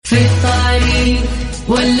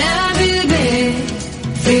ولا بالبيت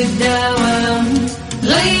في الدوام،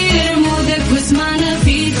 غير مودك واسمعنا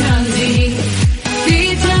في ترانزيت.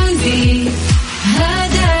 في ترانزيت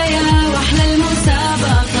هدايا واحلى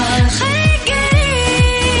المسابقة، خليك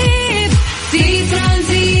قريب في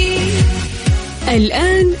ترانزيت.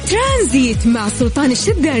 الآن ترانزيت مع سلطان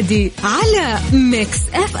الشدادي على ميكس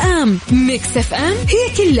اف ام. ميكس اف ام هي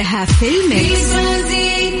كلها في الميكس.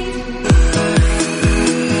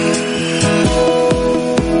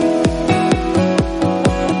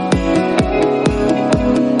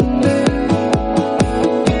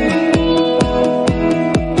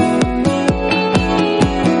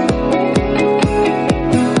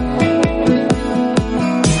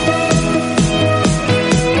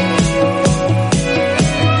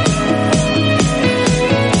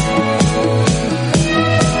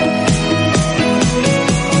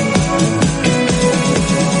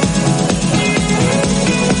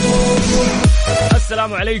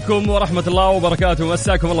 السلام عليكم ورحمة الله وبركاته،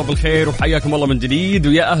 مساكم الله بالخير وحياكم الله من جديد،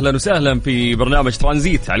 ويا أهلا وسهلا في برنامج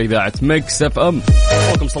ترانزيت على إذاعة ميكس اف ام.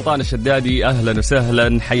 أخوكم سلطان الشدادي، أهلا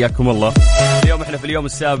وسهلا، حياكم الله. اليوم احنا في اليوم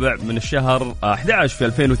السابع من الشهر 11 في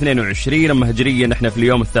 2022، أما هجريا احنا في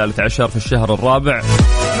اليوم 13 في الشهر الرابع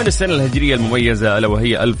من السنة الهجرية المميزة ألا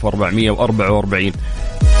وهي 1444.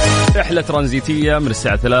 رحلة ترانزيتية من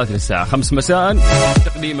الساعة 3 للساعة 5 مساء،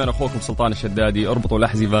 تقديما أخوكم سلطان الشدادي. اربطوا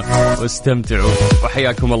الأحزمة واستمتعوا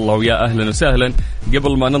وحياكم الله ويا أهلا وسهلا.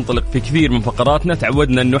 قبل ما ننطلق في كثير من فقراتنا،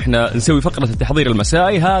 تعودنا أنه احنا نسوي فقرة التحضير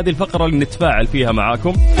المسائي. هذه الفقرة اللي نتفاعل فيها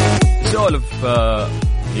معاكم، نسولف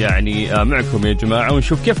معكم يا جماعة،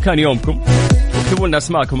 ونشوف كيف كان يومكم. اكتبوا لنا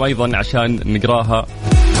أسماءكم أيضا عشان نقراها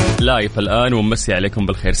لايف الآن ونمسي عليكم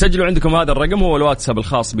بالخير. سجلوا عندكم هذا الرقم، هو الواتساب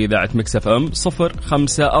الخاص بإذاعة ميكس اف ام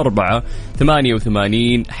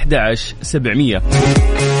 0548811700.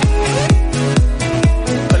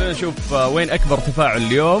 خلونا نشوف وين أكبر تفاعل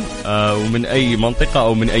اليوم ومن أي منطقة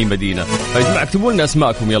أو من أي مدينة. يا جماعة اكتبوا لنا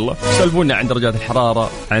أسماءكم، يلا سولفونا عن درجات الحرارة،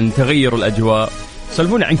 عن تغير الأجواء،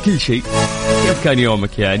 سولفونا عن كل شيء. كيف كان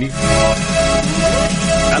يومك يعني؟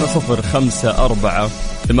 على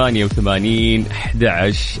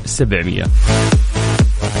 0548811700.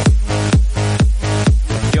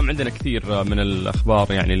 اليوم عندنا كثير من الأخبار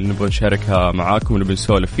يعني اللي نبغى نشاركها معاكم ونبغى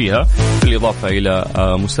نسولف فيها، بالإضافة إلى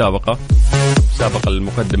مسابقة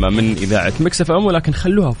المقدمة من إذاعة ميكس اف ام، ولكن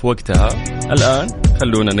خلوها في وقتها. الآن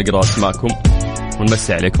خلونا نقرأ اسماءكم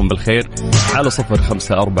ونمسي عليكم بالخير على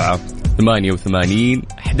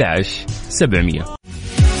 0548811700.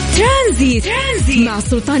 ترانزيت مع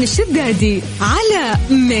سلطان الشدادي على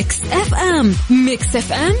ميكس اف ام. ميكس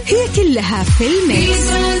اف ام هي كلها في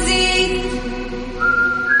الميكس.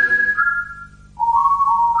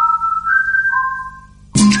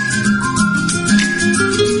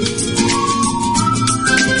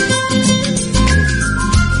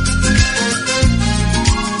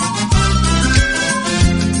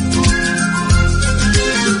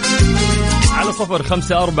 على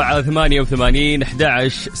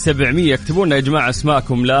 0548811700. اكتبوا لنا يا جماعة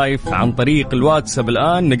اسماءكم لايف عن طريق الواتساب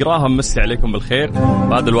الآن، نقراها نمسي عليكم بالخير.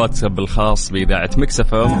 هذا الواتساب الخاص بإذاعة ميكس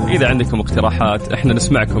اف ام. إذا عندكم اقتراحات احنا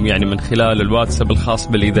نسمعكم يعني من خلال الواتساب الخاص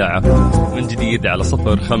بالإذاعة من جديد على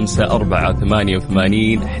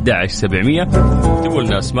 0548811700. اكتبوا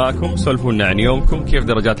لنا اسماءكم، سولفوا لنا عن يومكم، كيف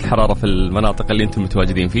درجات الحرارة في المناطق اللي انتم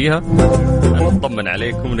متواجدين فيها. نطمن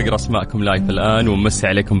عليكم ونقرأ اسماءكم لايف الآن ونمسي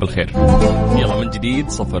عليكم بالخير. يلا من جديد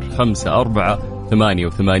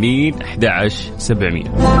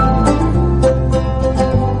 0548811700.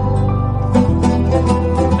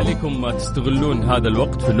 خليكم تستغلون هذا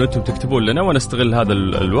الوقت في أنه أنتم تكتبون لنا، ونستغل هذا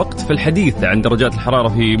الوقت في الحديث عن درجات الحرارة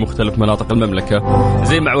في مختلف مناطق المملكة.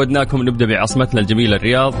 زي ما عودناكم نبدأ بعاصمتنا الجميلة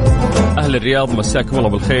الرياض. أهل الرياض مساكم الله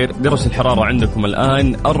بالخير. درجة الحرارة عندكم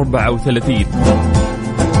الآن 34.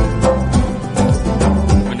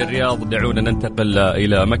 الرياض دعونا ننتقل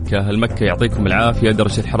إلى مكة. المكة يعطيكم العافية،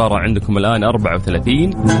 درجة الحرارة عندكم الآن 34.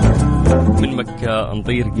 من مكة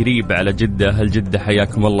نطير قريب على جدة. الجدة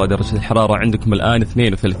حياكم الله، درجة الحرارة عندكم الآن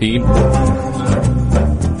 32.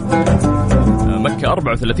 مكة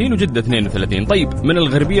 34 وجدة 32. طيب من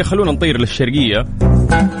الغربية خلونا نطير للشرقية،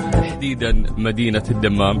 تحديدا مدينة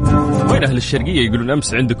الدمام. وين أهل الشرقية؟ يقولون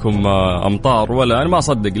أمس عندكم أمطار. ولا أنا ما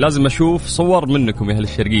أصدق، لازم أشوف صور منكم يا أهل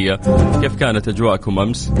الشرقية، كيف كانت أجواءكم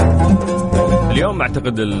أمس. اليوم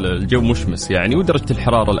أعتقد الجو مشمس يعني، ودرجة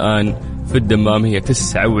الحرارة الآن في الدمام هي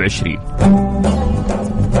 29.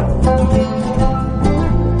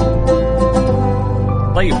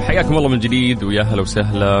 طيب حياكم الله من جديد ويا هلا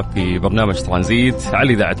وسهلا في برنامج ترانزيت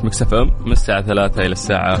على إذاعة ميكس اف ام من الساعة 3 إلى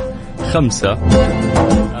الساعة 5.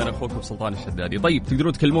 أنا أخوكم سلطان الشدادي. طيب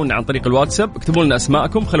تقدرون تكلمونا عن طريق الواتساب، اكتبوا لنا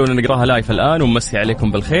أسماءكم خلونا نقراها لايف الآن ومسي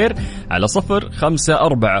عليكم بالخير على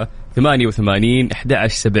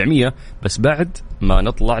 0548811700 بس بعد ما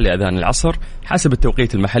نطلع لأذان العصر حسب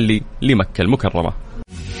التوقيت المحلي لمكة المكرمة.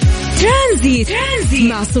 ترانزيت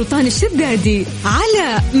مع سلطان الشدادي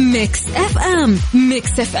على ميكس اف ام.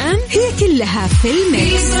 ميكس اف ام هي كلها في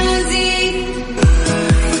الميكس.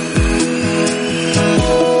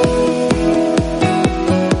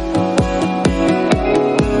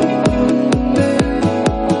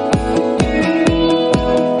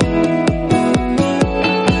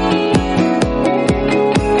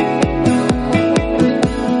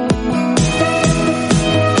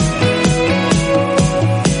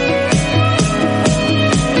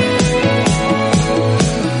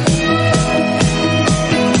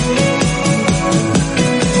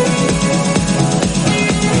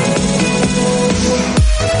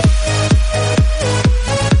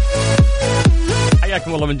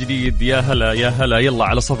 والله من جديد يا هلا يا هلا. يلا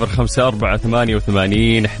على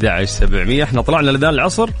 0548811700. احنا طلعنا لذان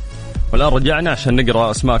العصر والآن رجعنا عشان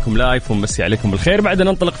نقرأ أسماءكم لايف ونمسي عليكم بالخير. بعد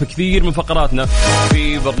ننطلق في كثير من فقراتنا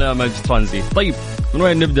في برنامج ترانزيت. طيب من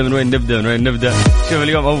وين نبدأ؟ شوف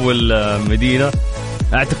اليوم أول مدينة،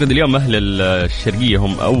 أعتقد اليوم أهل الشرقية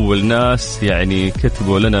هم أول ناس يعني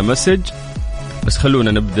كتبوا لنا مسج، بس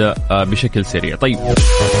خلونا نبدأ بشكل سريع. طيب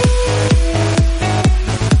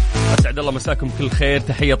الله مساكم كل خير،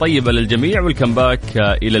 تحية طيبة للجميع والكمباك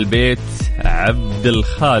إلى البيت. عبد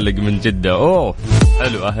الخالق من جدة. أوه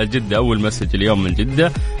حلو، أهل جدة أول مسج اليوم من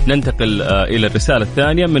جدة. ننتقل إلى الرسالة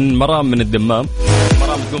الثانية من مرام من الدمام.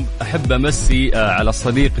 مرام تقول أحب أمسي على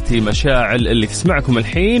صديقتي مشاعل اللي تسمعكم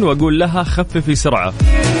الحين وأقول لها خففي سرعة.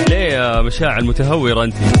 ليه يا مشاعل متهورة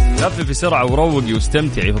أنت؟ خففي سرعة وروقي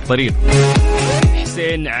واستمتعي في الطريق.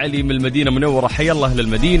 حسين علي من المدينة المنورة، حيا الله أهل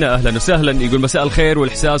المدينة، أهلا وسهلا. يقول مساء الخير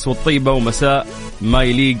والإحساس والطيبة ومساء ما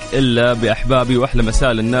يليق إلا بأحبابي، وأحلى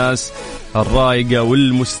مساء للناس الرايقة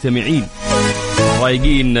والمستمعين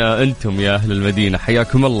رايقين أنتم يا أهل المدينة،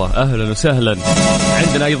 حياكم الله أهلا وسهلا.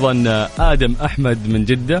 عندنا أيضا آدم أحمد من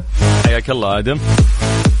جدة، حياك الله آدم.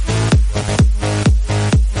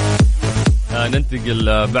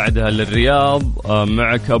 ننتقل بعدها للرياض،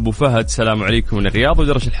 معك أبو فهد، سلام عليكم من الرياض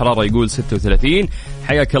ودرجة الحرارة يقول 36.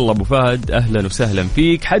 حياك الله أبو فهد أهلا وسهلا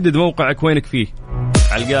فيك. حدد موقعك وينك فيه،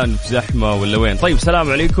 علقان في زحمة ولا وين؟ طيب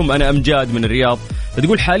سلام عليكم، أنا أمجاد من الرياض.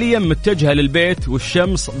 تقول حاليا متجهة للبيت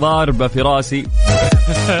والشمس ضاربة في راسي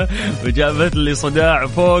وجابت لي صداع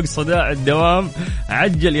فوق صداع الدوام.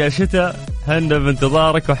 عجل يا شتاء، هنا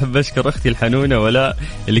بانتظارك. وأحب أشكر أختي الحنونة ولا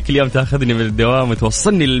اللي كل يوم تأخذني من الدوام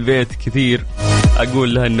وتوصلني للبيت كثير.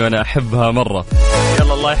 أقول لها أنه أنا أحبها مرة.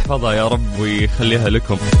 يلا الله يحفظها يا رب ويخليها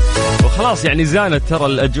لكم. وخلاص يعني زانت ترى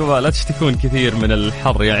الأجواء، لا تشتكون كثير من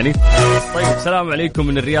الحر يعني. طيب سلام عليكم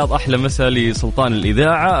من الرياض، أحلى مساء لسلطان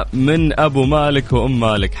الإذاعة من أبو مالك وأم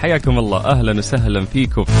مالك، حياكم الله أهلا وسهلا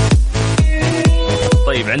فيكم.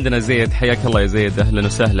 طيب عندنا زيد، حياك الله يا زيد أهلا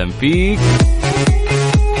وسهلا فيك.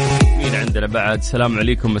 عندنا بعد سلام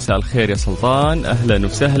عليكم مساء الخير يا سلطان أهلا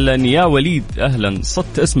وسهلا. يا وليد أهلا،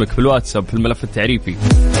 صدت اسمك في الواتساب في الملف التعريفي.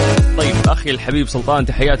 طيب أخي الحبيب سلطان،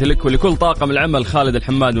 تحياتي لك ولكل طاقم العمل. خالد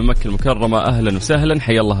الحماد من مكة المكرمة أهلا وسهلا،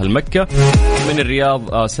 حيا الله المكة. من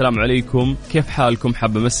الرياض السلام عليكم، كيف حالكم؟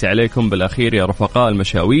 حاب أمسي عليكم بالأخير يا رفقاء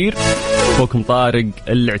المشاوير. أخوكم طارق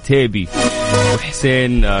العتيبي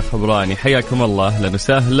وحسين خبراني، حياكم الله أهلا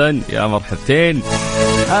وسهلا يا مرحبتين.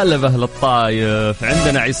 هلا بأهل الطايف.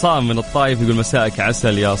 عندنا عصام من الطايف يقول مساءك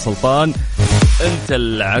عسل يا سلطان. أنت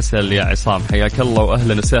العسل يا عصام، حياك الله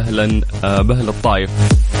وأهلا وسهلا بأهل الطايف.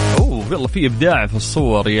 أوه والله في إبداع في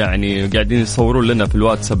الصور، يعني قاعدين يصورون لنا في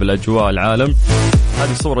الواتساب الأجواء العالم.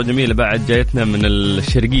 هذه صورة جميلة بعد جايتنا من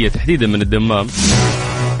الشرقية تحديدا من الدمام.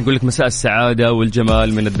 يقول لك مساء السعادة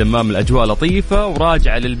والجمال من الدمام، الأجواء لطيفة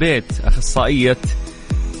وراجعة للبيت. أخصائية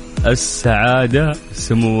السعادة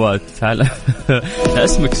سموات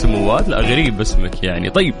اسمك سموات؟ لا غريب اسمك يعني.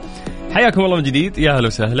 طيب حياكم الله من جديد، يا هلا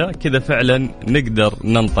وسهلا. كذا فعلا نقدر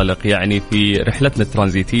ننطلق يعني في رحلتنا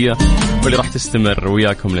الترانزيتية واللي راح تستمر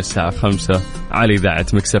وياكم للساعة 5 على إذاعة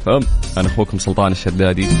ميكس اف ام. أنا أخوكم سلطان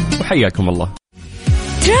الشدادي وحياكم الله.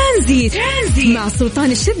 ترانزيت مع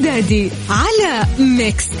سلطان الشدادي على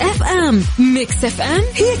ميكس اف ام. ميكس اف ام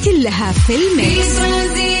هي كلها في الميكس.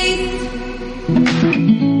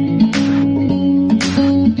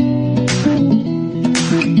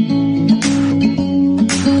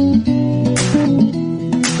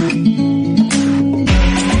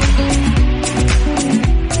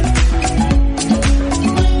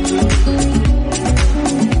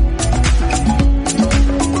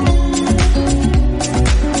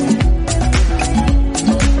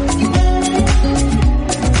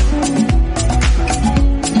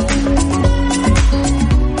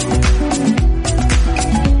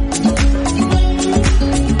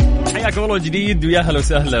 حياكم الله جديد ويا هلا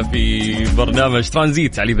وسهلا في برنامج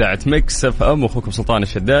ترانزيت على إذاعة ميكس اف ام. أخوكم سلطان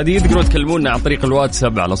الشدادي. تقدروا تكلمونا عن طريق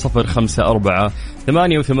الواتساب على 0548811700.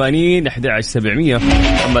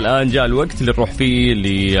 أما الآن جاء الوقت اللي نروح فيه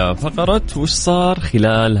لفقرة وش صار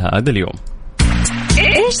خلال هذا اليوم.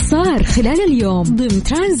 إيش صار خلال اليوم ضمن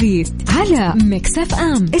ترانزيت على ميكس اف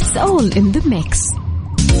ام. It's all in the mix.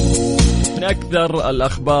 من أكثر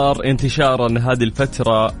الأخبار انتشاراً هذه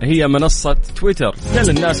الفترة هي منصة تويتر. كل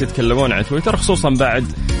الناس يتكلمون عن تويتر خصوصاً بعد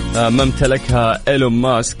ما امتلكها إيلون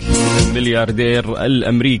ماسك الملياردير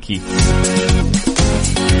الأمريكي.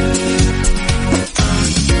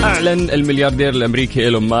 أعلن الملياردير الأمريكي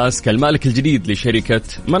إيلون ماسك المالك الجديد لشركة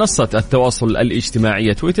منصة التواصل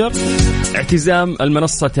الاجتماعي تويتر اعتزام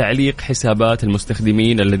المنصة تعليق حسابات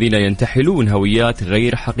المستخدمين الذين ينتحلون هويات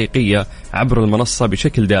غير حقيقية عبر المنصة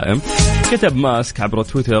بشكل دائم. كتب ماسك عبر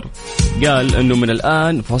تويتر قال أنه من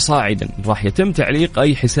الآن فصاعدا راح يتم تعليق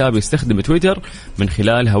أي حساب يستخدم تويتر من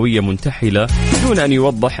خلال هوية منتحلة دون أن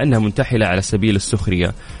يوضح أنها منتحلة على سبيل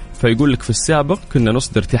السخرية. فيقول لك في السابق كنا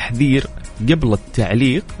نصدر تحذير قبل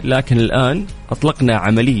التعليق، لكن الآن أطلقنا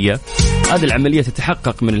عملية، هذه العملية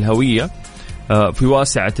تتحقق من الهوية في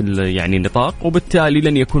واسعة يعني النطاق، وبالتالي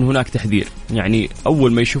لن يكون هناك تحذير. يعني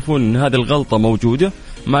أول ما يشوفون أن هذه الغلطة موجودة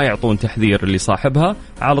ما يعطون تحذير لصاحبها،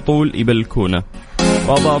 على طول يبلكونه.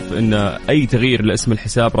 وأضاف أن أي تغيير لاسم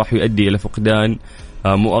الحساب راح يؤدي إلى فقدان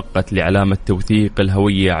مؤقت لعلامة توثيق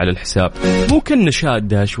الهوية على الحساب. ممكن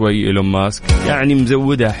شادها شوي إيلون ماسك، يعني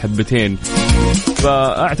مزودها حبتين.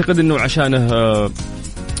 فأعتقد أنه عشانه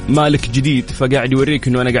مالك جديد فقاعد يوريك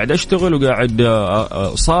أنه أنا قاعد أشتغل وقاعد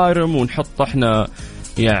صارم، ونحط إحنا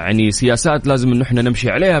يعني سياسات لازم إنه إحنا نمشي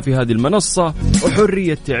عليها في هذه المنصة،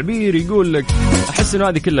 وحرية تعبير. يقول لك أحس إنه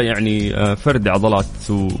هذه كلها يعني فرد عضلات،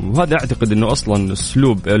 وهذا أعتقد إنه أصلا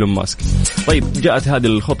أسلوب إيلون ماسك. طيب جاءت هذه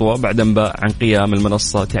الخطوة بعد أنباء عن قيام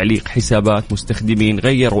المنصة تعليق حسابات مستخدمين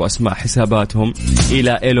غيروا أسماء حساباتهم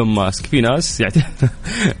إلى إيلون ماسك. في ناس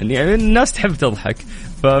يعني الناس تحب تضحك،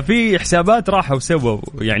 ففي حسابات راحوا وسووا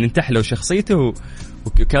يعني انتحلوا شخصيته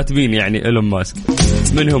وكاتبين يعني إيلون ماسك.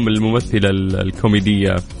 منهم الممثلة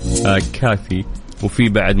الكوميدية كاثي، وفي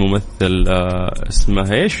بعد ممثل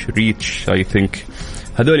اسمها إيش ريتش I think.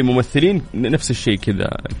 هذول ممثلين نفس الشيء كذا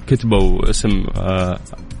كتبوا اسم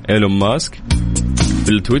إيلون ماسك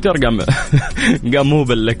بالتويتر، قام مو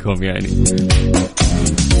بلكهم يعني.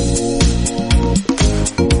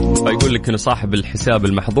 فيقول لك إنه صاحب الحساب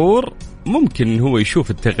المحظور ممكن هو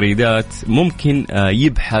يشوف التغريدات، ممكن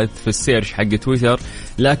يبحث في السيرش حق تويتر،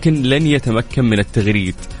 لكن لن يتمكن من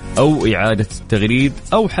التغريد أو إعادة التغريد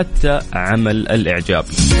أو حتى عمل الإعجاب.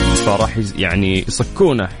 فراح يعني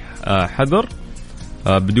يصكونه حظر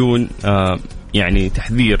بدون يعني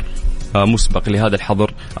تحذير مسبق لهذا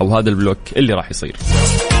الحظر أو هذا البلوك اللي راح يصير.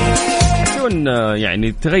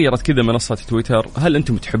 يعني تغيرت كذا منصة تويتر. هل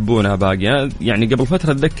أنتم تحبونها باقي؟ يعني قبل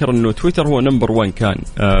فترة أتذكر أنه تويتر هو نمبر 1 كان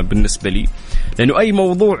بالنسبة لي، لأنه أي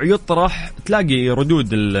موضوع يطرح تلاقي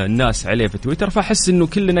ردود الناس عليه في تويتر، فأحس أنه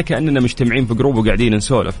كلنا كأننا مجتمعين في جروب وقاعدين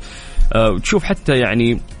نسولف. وتشوف حتى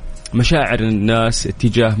يعني مشاعر الناس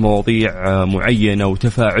اتجاه مواضيع معينة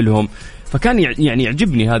وتفاعلهم، فكان يعني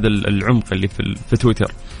يعجبني هذا العمق اللي في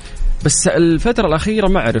تويتر. بس الفترة الأخيرة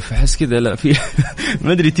ما أعرف، أحس كذا لا في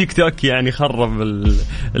ما أدري تيك توك يعني خرب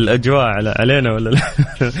الأجواء علينا ولا لا.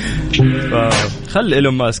 فخل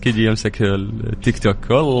إيلون ماسك يجي يمسك التيك توك،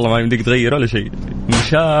 والله ما يمديك تغير ولا شيء،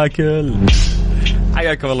 مشاكل.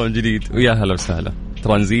 حياكم الله من جديد ويا هلا وسهلا.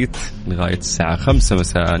 ترانزيت لغاية الساعة 5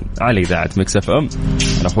 مساء على إذاعة ميكس اف ام.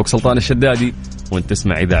 أنا أخوك سلطان الشدادي وأنت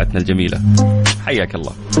تسمع إذاعتنا الجميلة. حياك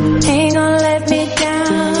الله.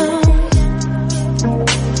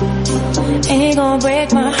 Ain't gonna break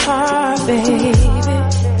my heart, baby.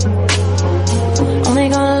 Only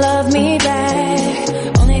gonna love me back.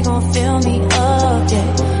 Only gonna fill me up,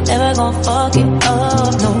 yeah. Never gonna fuck it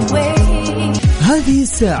up, no way. هذه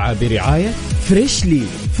الساعة برعاية فريشلي،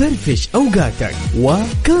 فرفش أوقاتك،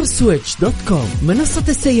 وكارسويتش.com منصة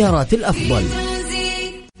السيارات الأفضل.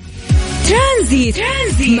 ترانزيت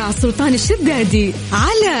مع سلطان الشدادي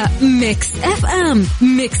على ميكس اف ام.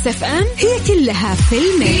 ميكس اف ام هي كلها في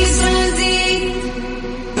الميكس.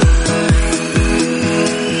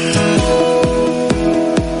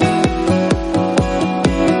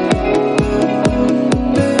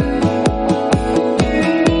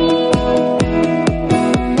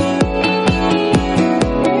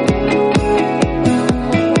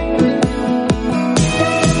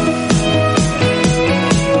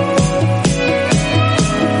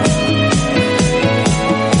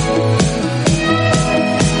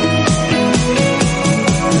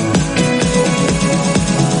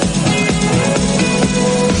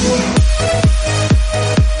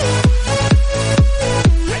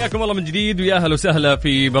 الله من جديد ويا أهلا وسهلا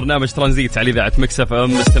في برنامج ترانزيت على إذاعة مكس اف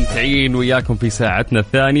ام. مستمتعين وياكم في ساعتنا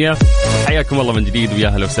الثانية. حياكم الله من جديد ويا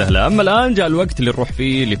أهلا وسهلا. أما الآن جاء الوقت اللي نروح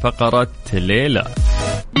فيه لفقرة ليلى.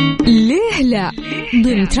 ليه لا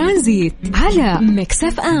ضمن ترانزيت على مكس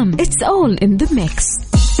اف ام. It's all in the mix.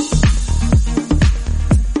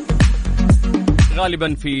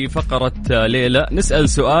 غالبا في فقرة ليلى نسأل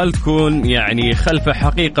سؤال تكون يعني خلفه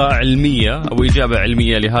حقيقة علمية أو إجابة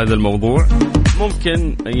علمية لهذا الموضوع.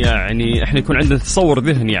 ممكن يعني احنا يكون عندنا تصور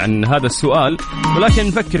ذهني عن هذا السؤال ولكن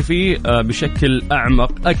نفكر فيه بشكل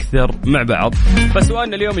أعمق أكثر مع بعض.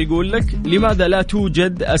 فسؤالنا اليوم يقول لك: لماذا لا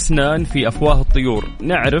توجد أسنان في أفواه الطيور؟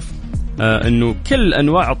 نعرف أنه كل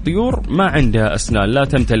أنواع الطيور ما عندها أسنان، لا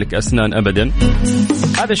تمتلك أسنان أبدا.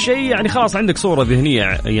 هذا الشيء يعني خلاص عندك صورة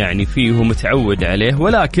ذهنية يعني فيه ومتعود عليه،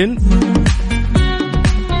 ولكن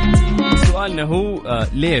سؤالنا هو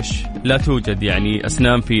ليش لا توجد يعني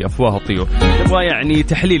أسنان في أفواه الطيور؟ نبغى يعني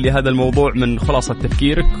تحليل لهذا الموضوع من خلاصة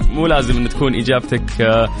تفكيرك. مو لازم أن تكون إجابتك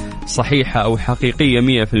صحيحة أو حقيقية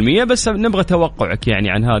 100%، بس نبغى توقعك يعني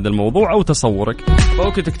عن هذا الموضوع أو تصورك.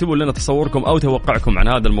 فممكن تكتبوا لنا تصوركم أو توقعكم عن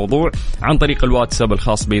هذا الموضوع عن طريق الواتساب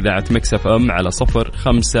الخاص بإذاعة مكس اف ام على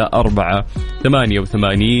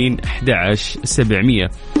 0548811700.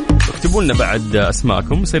 اكتبوا لنا بعد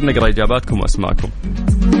أسماءكم، يصير نقرأ إجاباتكم وأسماءكم.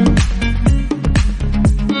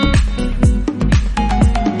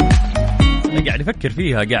 قاعد أفكر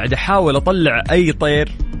فيها، قاعد أحاول أطلع أي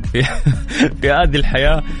طير في هذه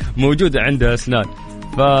الحياة موجودة عنده أسنان.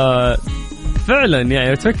 ففعلا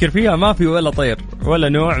يعني تفكر فيها ما في ولا طير ولا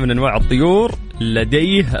نوع من أنواع الطيور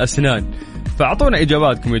لديه أسنان. فأعطونا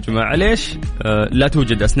إجاباتكم يا جماعة، ليش لا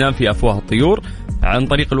توجد أسنان في أفواه الطيور؟ عن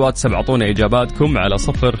طريق الواتساب أعطونا إجاباتكم على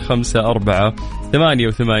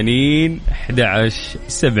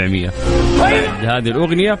 0548811700. هذه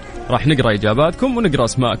الأغنية راح نقرأ إجاباتكم ونقرأ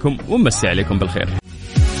أسماءكم ونمسي عليكم بالخير.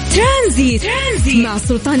 ترانزيت مع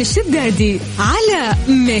سلطان الشدادي على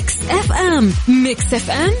ميكس اف ام. ميكس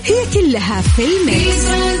اف ام هي كلها في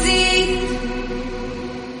الميكس.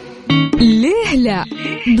 ليه لا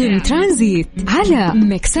ضمن ترانزيت على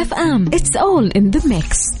ميكس اف ام. It's all in the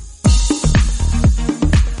mix.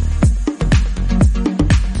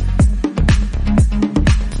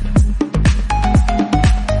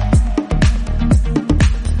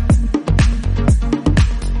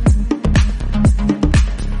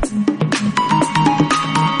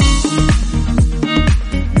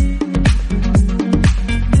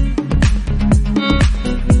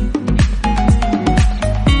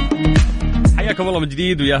 والله من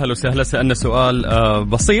جديد ويا أهلا وسهلا. سألنا سؤال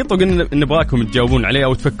بسيط وقلنا نبغاكم تجاوبون عليه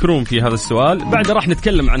أو تفكرون في هذا السؤال. بعد راح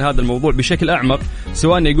نتكلم عن هذا الموضوع بشكل أعمق.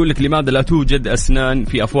 سؤالنا يقول لك: لماذا لا توجد أسنان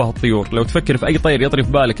في أفواه الطيور؟ لو تفكر في أي طير يطري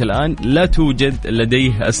في بالك الآن لا توجد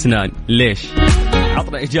لديه أسنان، ليش؟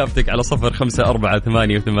 عطنا إجابتك على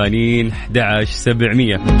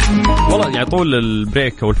 0548811700. والله يعني طول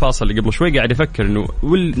البريك أو الفاصل اللي قبل شوي قاعد أفكر إنه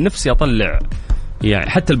نفسي أطلع يعني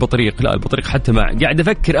حتى البطريق، لا البطريق حتى ما قاعد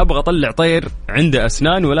أفكر أبغى أطلع طير عنده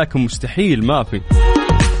أسنان ولكن مستحيل ما في.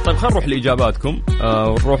 طيب خلينا نروح لإجاباتكم.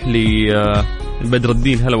 ونروح بدر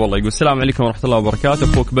الدين. هلا والله، يقول: السلام عليكم ورحمة الله وبركاته.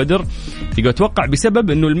 أخوك بدر يقول: أتوقع بسبب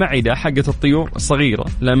أنه المعدة حقت الطيور صغيرة،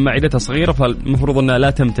 لأن معدتها صغيرة فالمفروض أنها لا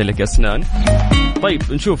تمتلك أسنان. طيب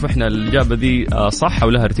نشوف إحنا الإجابة دي صح أو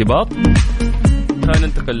لها ارتباط. خلينا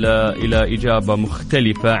ننتقل إلى إجابة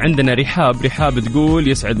مختلفة. عندنا رحاب تقول: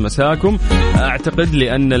 يسعد مساكم. أعتقد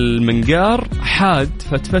لأن المنقار حاد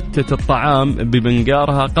فتفتت الطعام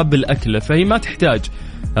بمنقارها قبل أكله، فهي ما تحتاج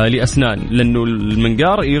لأسنان، لأنه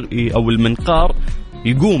المنقار أو المنقار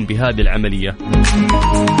يقوم بهذه العملية.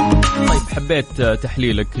 طيب حبيت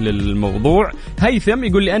تحليلك للموضوع. هيثم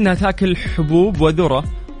يقول: لأنها تأكل حبوب وذرة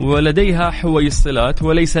ولديها حويصلات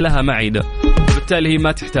وليس لها معدة، وبالتالي هي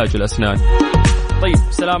ما تحتاج الأسنان. طيب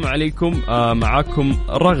السلام عليكم. معاكم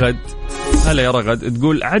رغد. هلا يا رغد.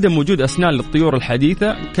 تقول: عدم وجود أسنان للطيور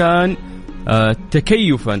الحديثة كان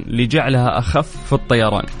تكيفا لجعلها أخف في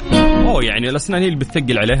الطيران. يعني الأسنان هي اللي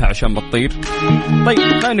بتثقل عليها عشان بتطير. طيب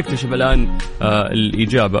خلينا نكتشف الآن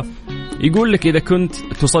الإجابة. يقول لك: إذا كنت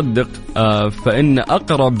تصدق فإن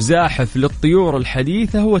أقرب زاحف للطيور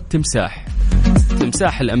الحديثة هو التمساح.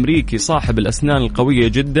 التمساح الأمريكي صاحب الأسنان القوية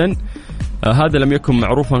جدا. هذا لم يكن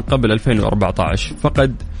معروفا قبل 2014.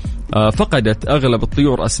 فقدت أغلب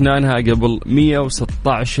الطيور أسنانها قبل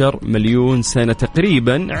 116 مليون سنة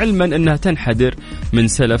تقريبا، علما أنها تنحدر من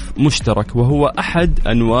سلف مشترك وهو أحد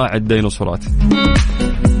أنواع الديناصورات.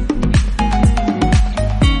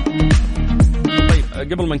 طيب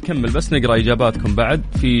قبل ما نكمل بس نقرأ إجاباتكم. بعد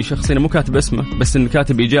في شخص هنا مو كاتب اسمه بس إنه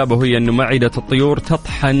كاتب إجابة وهي أنه معدة الطيور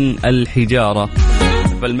تطحن الحجارة.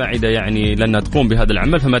 تتعب المعدة يعني لأنها تقوم بهذا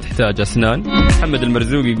العمل فما تحتاج أسنان. محمد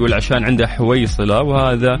المرزوق يقول عشان عندها حويصلة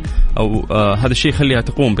وهذا هذا الشيء يخليها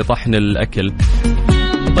تقوم بطحن الأكل.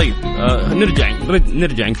 طيب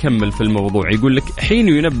نرجع نكمل في الموضوع. يقول لك حين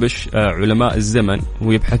ينبش علماء الزمن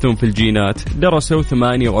ويبحثون في الجينات درسوا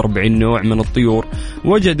 48 نوع من الطيور،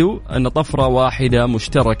 وجدوا أن طفرة واحدة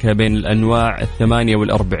مشتركة بين الأنواع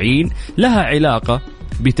 48 لها علاقة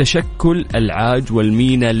بتشكل العاج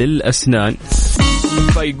والمينا للأسنان.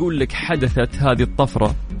 فيقول لك حدثت هذه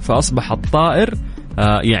الطفرة فأصبح الطائر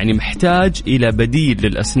يعني محتاج إلى بديل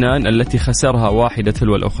للأسنان التي خسرها واحدة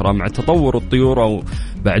تلو الأخرى. مع تطور الطيور أو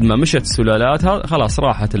بعد ما مشت سلالاتها خلاص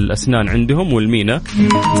راحت الأسنان عندهم والمينا،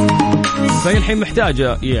 فهي الحين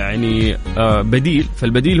محتاجة يعني بديل.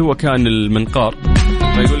 فالبديل هو كان المنقار.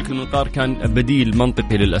 فيقول لك المنقار كان بديل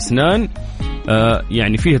منطقي للأسنان،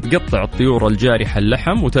 يعني فيه تقطع الطيور الجارحة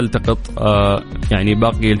اللحم وتلتقط يعني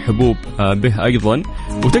باقي الحبوب به أيضا،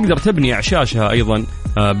 وتقدر تبني أعشاشها أيضا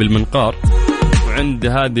بالمنقار. وعند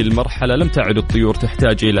هذه المرحلة لم تعد الطيور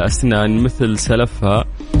تحتاج إلى أسنان مثل سلفها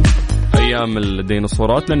أيام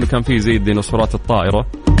الديناصورات، لأنه كان فيه زي الديناصورات الطائرة،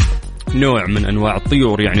 نوع من أنواع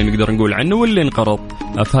الطيور يعني نقدر نقول عنه، واللي انقرض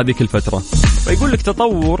في هذه الفترة. فيقول لك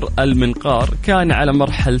تطور المنقار كان على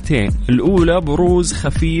مرحلتين، الأولى بروز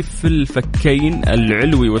خفيف في الفكين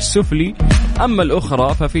العلوي والسفلي، أما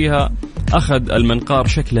الأخرى ففيها أخذ المنقار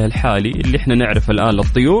شكله الحالي اللي احنا نعرف الآن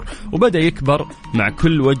للطيور، وبدأ يكبر مع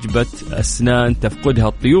كل وجبة أسنان تفقدها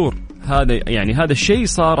الطيور. هذا الشيء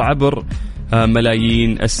صار عبر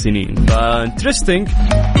ملايين السنين. فانترستينج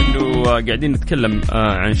انه قاعدين نتكلم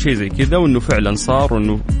عن شيء زي كذا، وانه فعلا صار،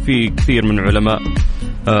 وانه في كثير من علماء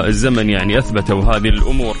الزمن يعني اثبتوا هذه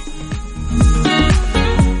الامور.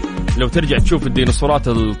 لو ترجع تشوف الديناصورات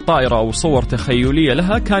الطائرة أو صور تخيلية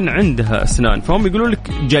لها كان عندها أسنان، فهم يقولوا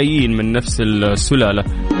لك جايين من نفس السلالة.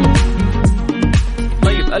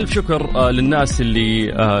 طيب ألف شكر للناس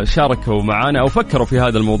اللي شاركوا معنا أو فكروا في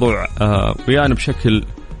هذا الموضوع ويانا بشكل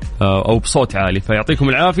أو بصوت عالي، فيعطيكم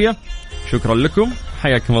العافية. شكرا لكم،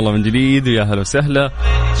 حياكم الله من جديد ويا هلا وسهلا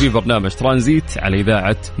في برنامج ترانزيت على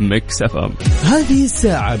إذاعة ميكس اف ام. هذه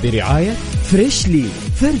الساعة برعاية فريشلي،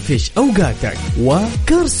 فرفش أوقاتك،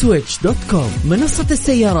 وكارسويتش.com منصة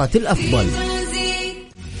السيارات الأفضل.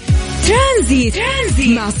 ترانزيت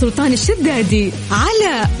مع سلطان الشدادي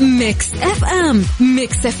على ميكس اف ام.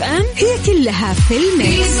 ميكس اف ام هي كلها في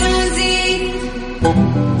الميكس.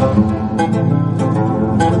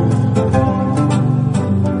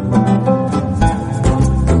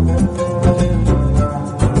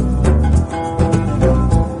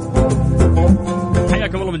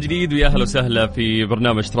 جديد ويا اهلا وسهلا في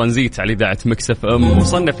برنامج ترانزيت على اذاعه ميكس اف ام.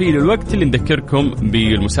 وصلنا فيه للوقت اللي نذكركم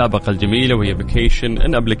بالمسابقه الجميله وهي فيكيشن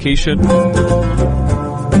ان ابلكيشن.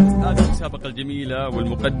 هذه المسابقه الجميله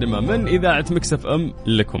والمقدمه من اذاعه ميكس اف ام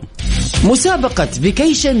لكم. مسابقه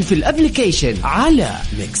فيكيشن في الابلكيشن على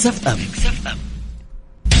ميكس اف ام.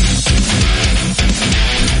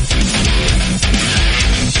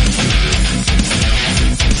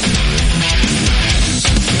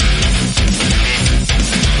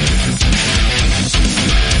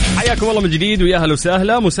 حياكم الله من جديد ويا اهلا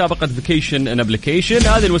وسهلا. مسابقة فيكيشن ان ابلكيشن،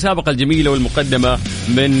 هذه المسابقة الجميلة والمقدمة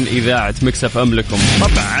من إذاعة ميكس اف ام لكم.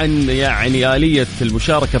 طبعا يعني آلية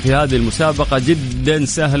المشاركة في هذه المسابقة جدا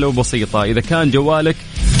سهلة وبسيطة. إذا كان جوالك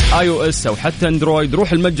iOS أو حتى اندرويد،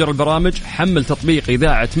 روح المتجر البرامج، حمل تطبيق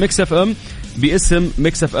إذاعة ميكس اف ام باسم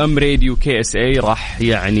ميكس اف ام راديو KSA، راح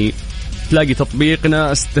يعني تلاقي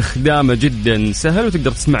تطبيقنا استخدامه جدا سهل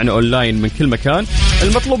وتقدر تسمعنا أونلاين من كل مكان.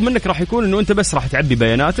 المطلوب منك راح يكون أنه أنت بس راح تعبي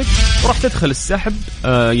بياناتك وراح تدخل السحب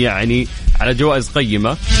يعني على جوائز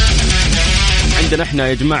قيمة. عندنا احنا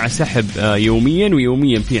يا جماعة سحب يوميا،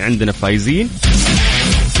 ويوميا في عندنا فايزين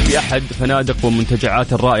في أحد فنادق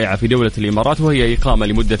ومنتجعات الرائعة في دولة الإمارات، وهي إقامة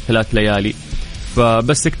لمدة 3 ليالي.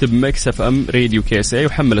 فبس اكتب ميكس اف ام راديو KSA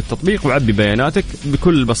وحمل التطبيق وعبي بياناتك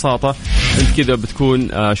بكل بساطة، انت كذا بتكون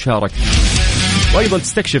شارك. وايضا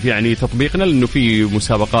تستكشف يعني تطبيقنا لانه في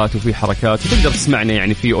مسابقات وفي حركات، وتقدر تسمعنا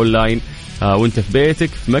يعني في اونلاين وانت في بيتك،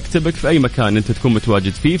 في مكتبك، في اي مكان انت تكون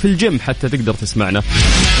متواجد فيه، في الجيم حتى تقدر تسمعنا.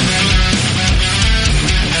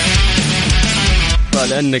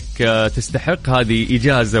 لأنك تستحق هذه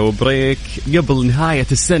إجازة وبريك قبل نهاية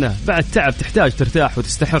السنة، بعد تعب تحتاج ترتاح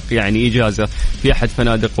وتستحق يعني إجازة في أحد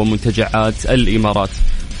فنادق ومنتجعات الإمارات.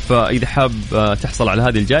 فإذا حاب تحصل على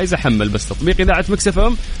هذه الجائزة، حمل بس تطبيق إذاعة ميكس اف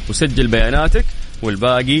ام وسجل بياناتك،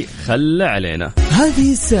 والباقي خلى علينا.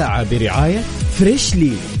 هذه الساعة برعاية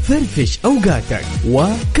فريشلي، فرفش أوقاتك،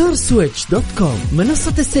 وكارسويتش.com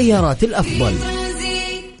منصة السيارات الأفضل.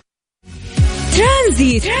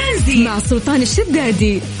 ترانزيت مع سلطان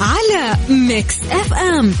الشدادي على ميكس اف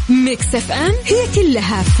ام. ميكس اف ام هي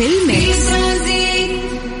كلها في الميكس.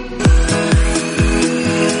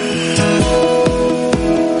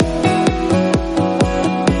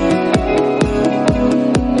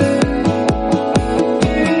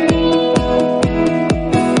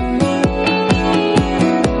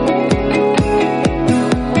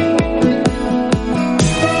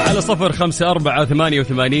 صفر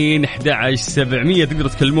 548811700 تقدروا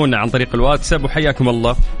تكلمونا عن طريق الواتساب. وحياكم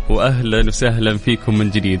الله وأهلا وسهلا فيكم من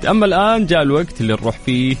جديد. أما الآن جاء الوقت اللي نروح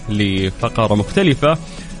فيه لفقرة مختلفة.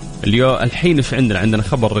 الحين إيش عندنا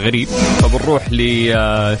خبر غريب، فبنروح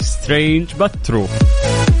لسترينج but true.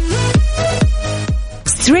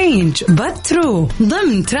 سترينج but true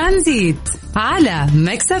ضمن ترانزيت على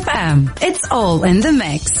ميكس اف ام. It's all in the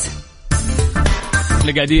mix.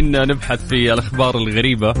 اللي قاعدين نبحث في الأخبار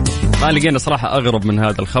الغريبة ما لقينا صراحة أغرب من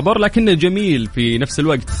هذا الخبر، لكنه جميل في نفس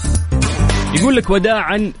الوقت. يقول لك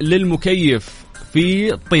وداعا للمكيف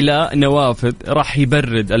في طلاء نوافذ راح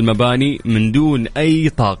يبرد المباني من دون أي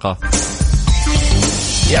طاقة.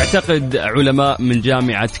 يعتقد علماء من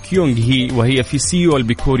جامعة كيونغ هي وهي في سيول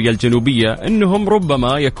بكوريا الجنوبية أنهم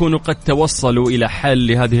ربما يكونوا قد توصلوا إلى حل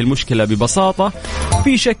لهذه المشكلة ببساطة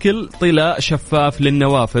في شكل طلاء شفاف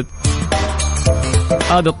للنوافذ.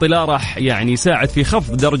 هذا الطلاء راح يعني يساعد في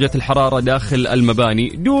خفض درجة الحرارة داخل المباني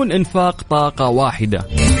دون إنفاق طاقة واحدة،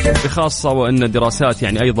 بخاصة وأن دراسات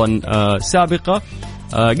يعني أيضا سابقة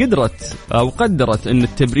قدرت أن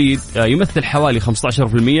التبريد يمثل حوالي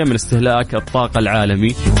 15% من استهلاك الطاقة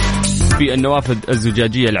العالمي. في النوافذ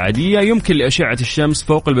الزجاجية العادية يمكن لأشعة الشمس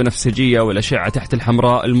فوق البنفسجية والأشعة تحت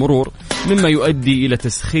الحمراء المرور، مما يؤدي إلى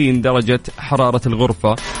تسخين درجة حرارة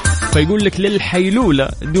الغرفة. فيقول لك للحيلولة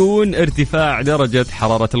دون ارتفاع درجة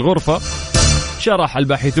حرارة الغرفة. شرح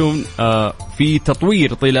الباحثون في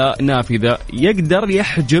تطوير طلاء نافذة يقدر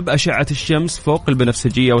يحجب أشعة الشمس فوق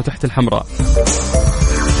البنفسجية وتحت الحمراء.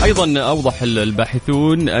 أيضا أوضح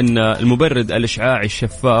الباحثون أن المبرد الإشعاعي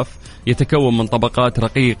الشفاف يتكون من طبقات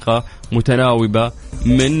رقيقة متناوبة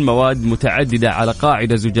من مواد متعددة على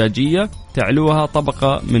قاعدة زجاجية تعلوها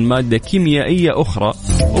طبقة من مادة كيميائية أخرى.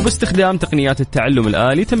 وباستخدام تقنيات التعلم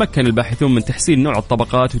الآلي تمكن الباحثون من تحسين نوع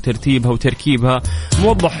الطبقات وترتيبها وتركيبها،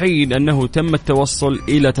 موضحين أنه تم التوصل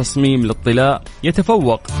إلى تصميم للطلاء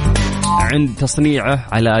يتفوق عند تصنيعه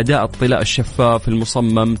على أداء الطلاء الشفاف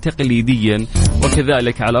المصمم تقليديا،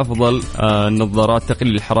 وكذلك على أفضل النظارات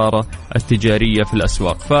تقليل الحرارة التجارية في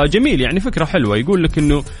الأسواق. فجميل، يعني فكرة حلوة. يقول لك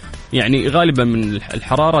أنه يعني غالبا من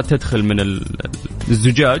الحرارة تدخل من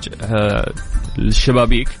الزجاج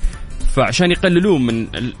الشبابيك، فعشان يقللون من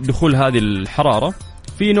دخول هذه الحرارة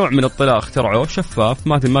في نوع من الطلاء اخترعوه شفاف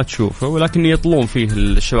ما تشوفه، ولكن يطلون فيه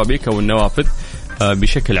الشبابيك أو النوافذ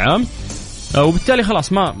بشكل عام، وبالتالي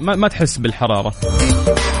خلاص ما تحس بالحرارة.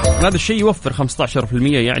 هذا الشيء يوفر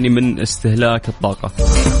 15% يعني من استهلاك الطاقة.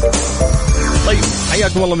 طيب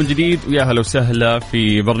حياكم الله من جديد ويا هلا وسهلا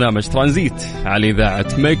في برنامج ترانزيت على إذاعة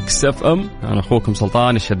ميكس اف ام. أنا أخوكم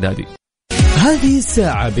سلطان الشدادي. هذه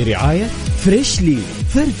الساعة برعاية فريشلي،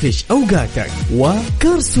 فرفش أوقاتك،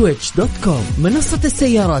 وكارسويتش.com منصة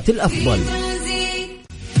السيارات الأفضل.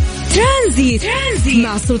 ترانزيت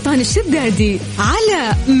مع سلطان الشدادي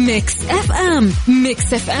على ميكس اف ام.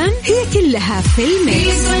 ميكس اف ام هي كلها في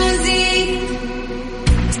الميكس.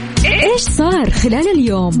 ايش صار خلال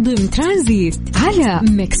اليوم ضمن ترانزيت على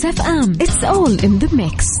ميكس اف ام. It's all in the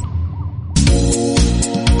mix.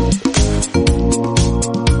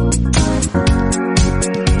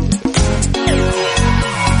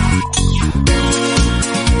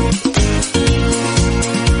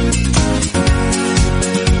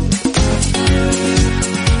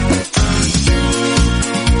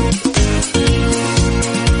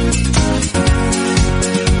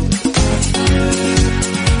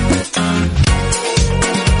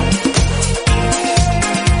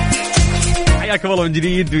 حياكم الله من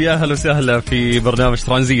جديد ويا هلا وسهلا في برنامج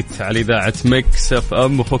ترانزيت على إذاعة ميكس اف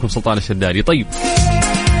ام. أخوكم سلطان الشدادي. طيب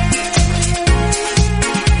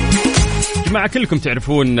جماعة كلكم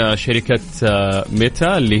تعرفون شركة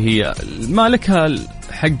ميتا اللي هي مالكها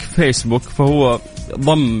حق فيسبوك، فهو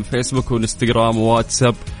ضم فيسبوك وانستغرام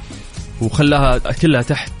وواتساب وخلاها كلها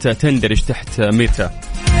تندرج تحت ميتا.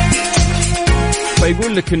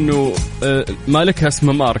 فيقول لك انه مالكها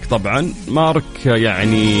اسمه مارك. طبعا مارك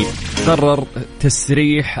يعني قرر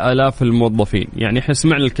تسريح آلاف الموظفين. يعني احنا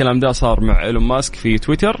سمعنا الكلام ده صار مع إيلون ماسك في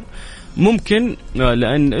تويتر، ممكن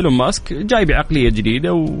لأن إيلون ماسك جاي بعقلية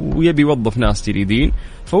جديدة ويبي يوظف ناس جديدين.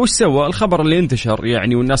 فوش سوى الخبر اللي انتشر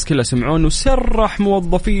يعني والناس كلها سمعونه، سرح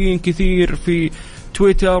موظفين كثير في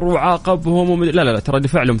تويتر وعاقبهم لا ترى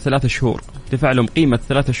دفع لهم 3 شهور، دفع لهم قيمة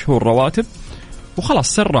 3 شهور رواتب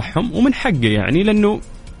وخلاص سرحهم، ومن حقه يعني لأنه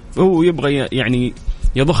هو يبغى يعني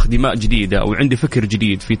يضخ دماء جديدة أو عنده فكر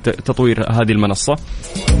جديد في تطوير هذه المنصة.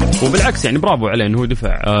 وبالعكس يعني برافو عليه إنه هو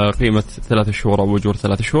دفع قيمة 3 شهور أو أجور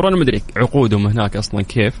 3 شهور. أنا مدري عقودهم هناك أصلا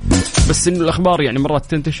كيف، بس إنه الأخبار يعني مرات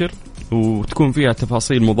تنتشر وتكون فيها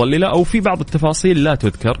تفاصيل مضللة أو في بعض التفاصيل لا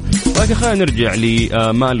تذكر. لكن خلينا نرجع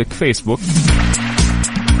لمالك فيسبوك.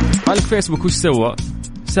 مالك فيسبوك وش سوى؟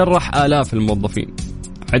 سرح آلاف الموظفين،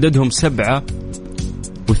 عددهم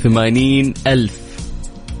 87,000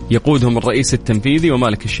 يقودهم الرئيس التنفيذي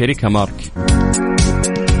ومالك الشركة مارك.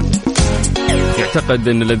 يعتقد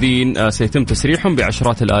أن الذين سيتم تسريحهم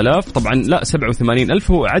بعشرات الآلاف. طبعا لا،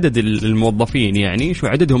 87,000 هو عدد الموظفين، يعني شو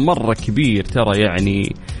عددهم مرة كبير ترى،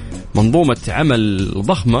 يعني منظومة عمل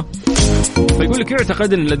ضخمة. فيقول لك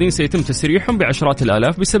يعتقد أن الذين سيتم تسريحهم بعشرات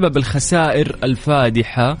الآلاف بسبب الخسائر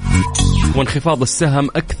الفادحة وانخفاض السهم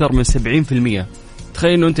أكثر من 70%.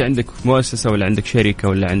 تخيل أنه أنت عندك مؤسسة ولا عندك شركة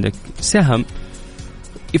ولا عندك سهم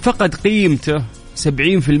فقد قيمته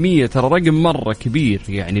 70%، ترى رقم مرة كبير.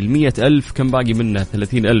 يعني 100,000 كم باقي منه؟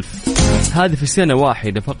 30,000. هذا في سنة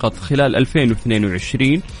واحدة فقط خلال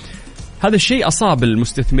 2022. هذا الشيء أصاب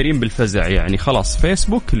المستثمرين بالفزع. يعني خلاص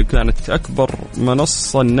فيسبوك اللي كانت أكبر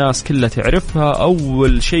منصة الناس كلها تعرفها،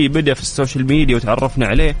 أول شيء بدأ في السوشيال ميديا وتعرفنا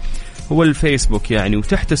عليه هو الفيسبوك يعني،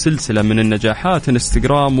 وتحت سلسلة من النجاحات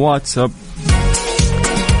انستغرام، واتساب،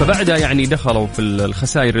 فبعدها يعني دخلوا في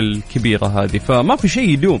الخسائر الكبيرة هذه. فما في شيء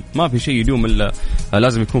يدوم، ما في شيء يدوم إلا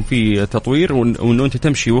لازم يكون في تطوير، وإنه أنت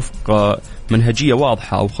تمشي وفق منهجية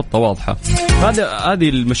واضحة أو خطة واضحة. هذه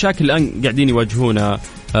المشاكل الآن قاعدين يواجهونها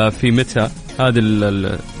في متى هذه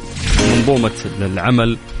منظومة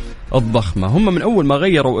العمل الضخمة. هم من أول ما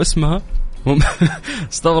غيروا اسمها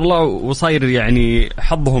استغفر الله، وصاير يعني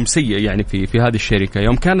حظهم سيء يعني في هذه الشركة.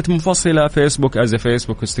 يوم كانت منفصلة فيسبوك از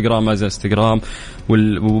فيسبوك، انستغرام از انستغرام،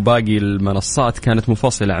 وباقي المنصات كانت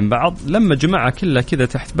منفصلة عن بعض، لما جمعها كلها كذا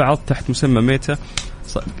تحت بعض تحت مسمى ميتا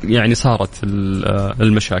يعني صارت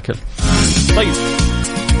المشاكل. طيب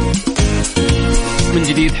من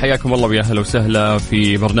جديد حياكم الله ويا أهلا وسهلا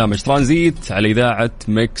في برنامج ترانزيت على إذاعة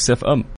ميكس اف ام.